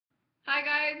Hi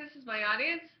guys, this is my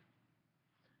audience.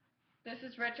 This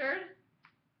is Richard.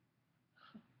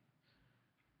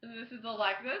 And this is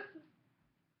Alexis.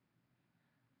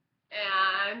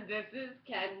 And this is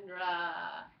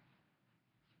Kendra.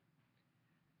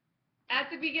 At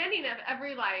the beginning of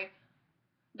every life,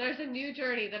 there's a new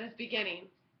journey that is beginning.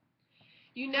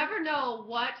 You never know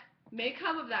what may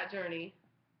come of that journey,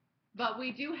 but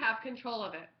we do have control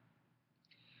of it.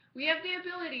 We have the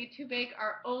ability to make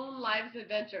our own life's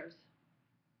adventures.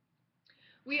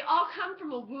 We all come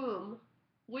from a womb,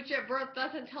 which at birth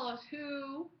doesn't tell us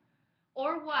who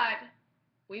or what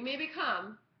we may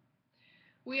become.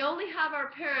 We only have our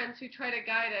parents who try to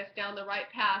guide us down the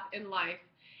right path in life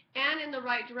and in the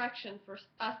right direction for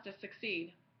us to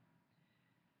succeed.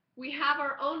 We have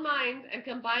our own minds, and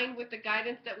combined with the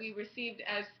guidance that we received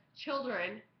as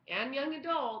children and young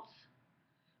adults,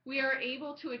 we are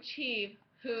able to achieve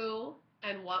who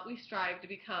and what we strive to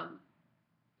become.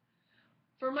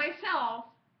 For myself,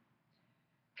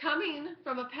 coming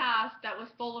from a past that was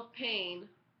full of pain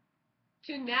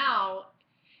to now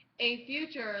a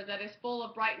future that is full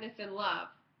of brightness and love,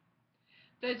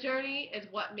 the journey is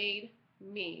what made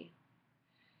me.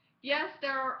 Yes,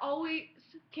 there are always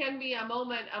can be a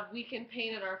moment of weak and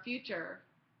pain in our future,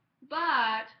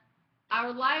 but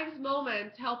our lives'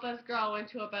 moments help us grow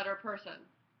into a better person.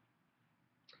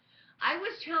 I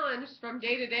was challenged from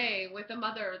day to day with a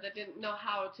mother that didn't know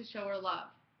how to show her love.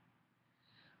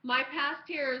 My past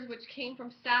tears, which came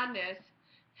from sadness,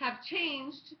 have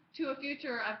changed to a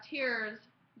future of tears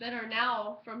that are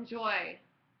now from joy.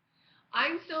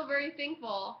 I'm still very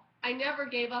thankful I never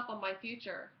gave up on my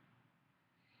future.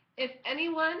 If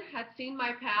anyone had seen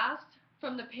my past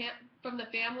from the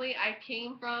family I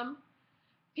came from,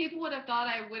 people would have thought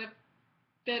I would have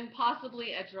been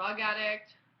possibly a drug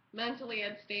addict, mentally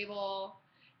unstable,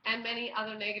 and many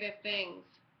other negative things.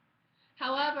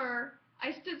 However,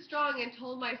 I stood strong and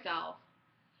told myself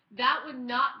that would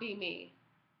not be me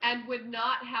and would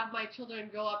not have my children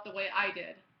grow up the way I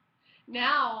did.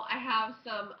 Now I have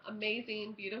some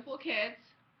amazing, beautiful kids.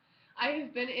 I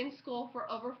have been in school for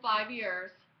over 5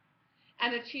 years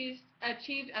and achieved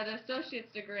an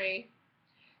associate's degree,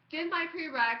 did my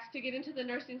prereqs to get into the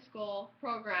nursing school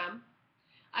program.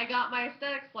 I got my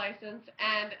aesthetics license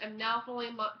and am now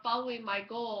following my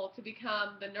goal to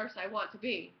become the nurse I want to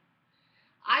be.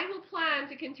 I will plan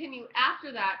to continue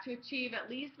after that to achieve at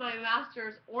least my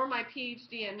master's or my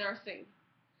PhD in nursing.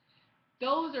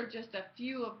 Those are just a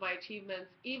few of my achievements,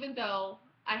 even though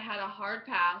I had a hard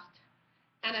past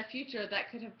and a future that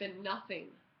could have been nothing.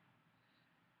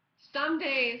 Some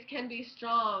days can be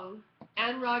strong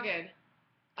and rugged,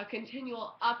 a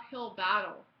continual uphill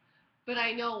battle, but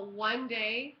I know one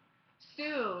day,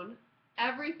 soon,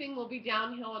 everything will be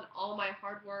downhill and all my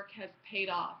hard work has paid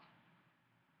off.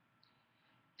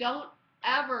 Don't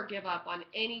ever give up on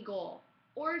any goal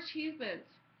or achievements.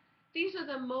 These are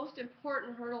the most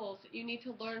important hurdles you need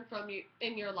to learn from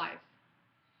in your life.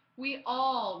 We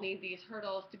all need these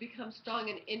hurdles to become strong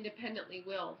and independently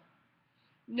willed.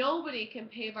 Nobody can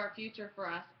pave our future for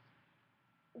us.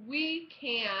 We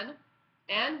can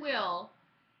and will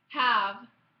have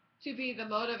to be the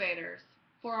motivators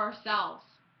for ourselves.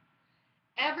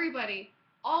 Everybody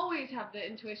always have the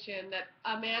intuition that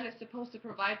a man is supposed to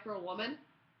provide for a woman.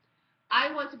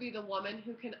 I want to be the woman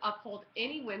who can uphold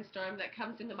any windstorm that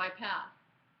comes into my path.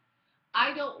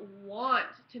 I don't want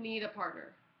to need a partner.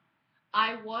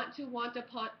 I want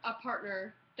a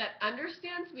partner that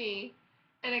understands me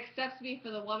and accepts me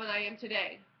for the woman I am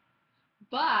today,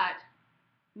 but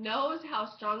knows how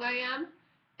strong I am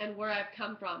and where I've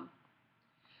come from.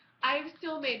 I've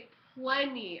still made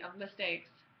plenty of mistakes,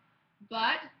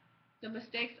 but the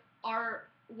mistakes are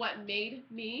what made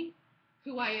me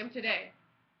who I am today.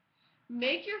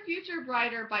 Make your future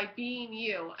brighter by being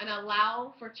you and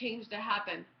allow for change to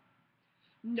happen.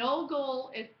 No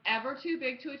goal is ever too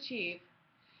big to achieve.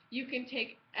 You can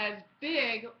take as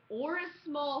big or as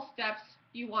small steps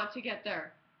you want to get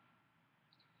there.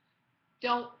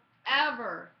 Don't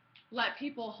ever let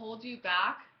people hold you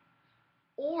back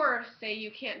or say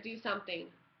you can't do something.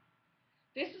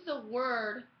 This is a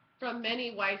word from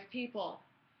many wise people.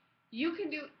 You can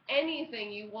do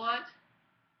anything you want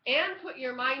and put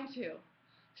your mind to.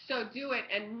 So do it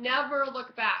and never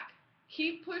look back.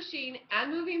 Keep pushing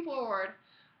and moving forward.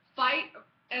 Fight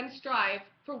and strive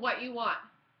for what you want.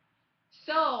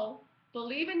 So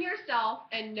believe in yourself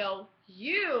and know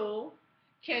you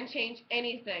can change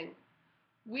anything.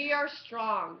 We are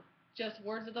strong. Just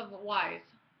words of the wise.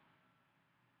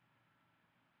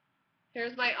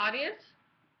 Here's my audience.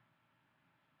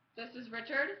 This is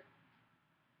Richard.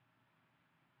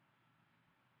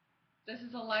 This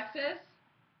is Alexis.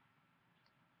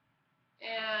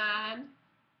 And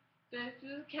this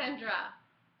is Kendra.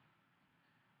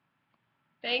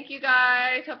 Thank you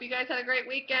guys. Hope you guys had a great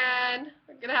weekend.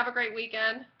 We're going to have a great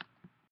weekend.